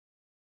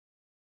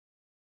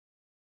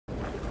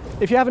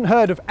If you haven't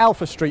heard of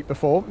Alfastreet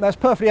before, that's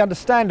perfectly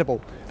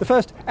understandable. The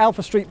first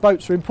Alfastreet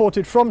boats were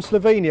imported from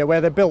Slovenia,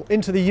 where they're built,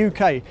 into the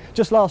UK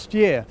just last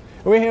year.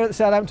 We're here at the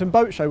Southampton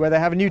Boat Show, where they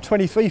have a new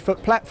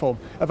 23-foot platform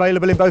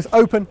available in both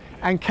open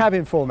and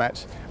cabin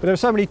formats. But there are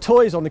so many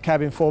toys on the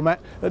cabin format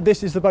that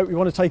this is the boat we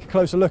want to take a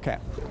closer look at.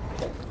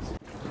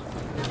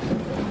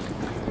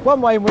 One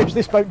way in which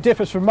this boat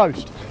differs from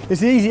most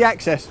is the easy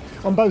access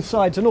on both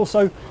sides, and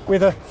also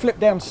with a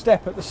flip-down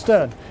step at the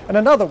stern. And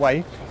another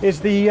way is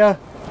the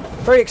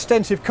very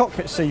extensive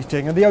cockpit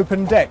seating and the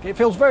open deck. It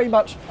feels very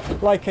much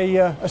like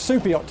a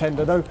super yacht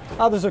tender, though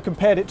others have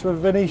compared it to a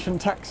Venetian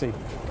taxi.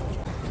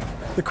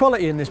 The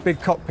quality in this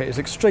big cockpit is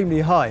extremely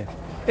high.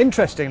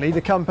 Interestingly,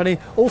 the company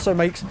also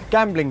makes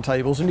gambling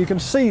tables, and you can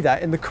see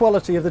that in the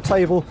quality of the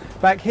table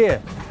back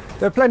here.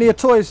 There are plenty of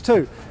toys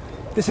too.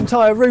 This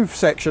entire roof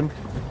section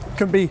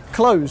can be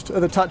closed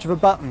at the touch of a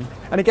button,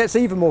 and it gets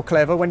even more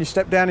clever when you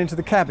step down into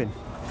the cabin.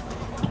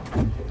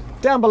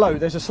 Down below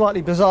there's a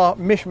slightly bizarre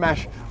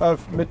mishmash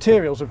of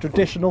materials of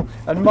traditional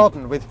and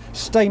modern, with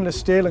stainless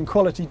steel and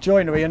quality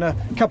joinery and a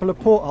couple of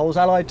portholes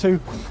allied to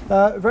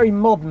very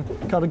modern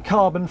kind of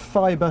carbon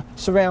fibre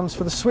surrounds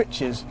for the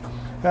switches.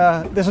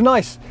 There's a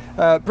nice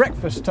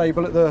breakfast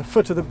table at the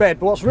foot of the bed,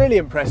 but what's really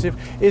impressive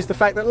is the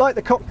fact that, like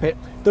the cockpit,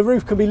 the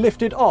roof can be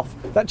lifted off.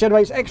 That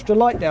generates extra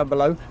light down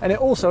below, and it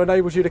also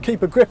enables you to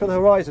keep a grip of the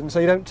horizon so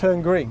you don't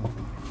turn green.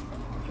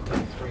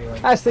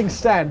 As things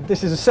stand,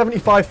 this is a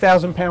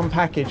 £75,000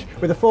 package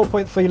with a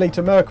 4.3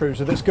 litre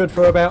Mercruiser that's good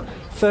for about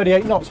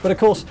 38 knots. But of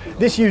course,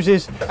 this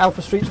uses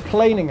Alfastreet's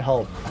planing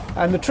hull.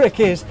 And the trick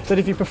is that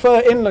if you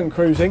prefer inland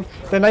cruising,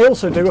 then they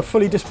also do a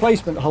fully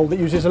displacement hull that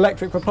uses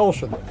electric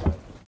propulsion.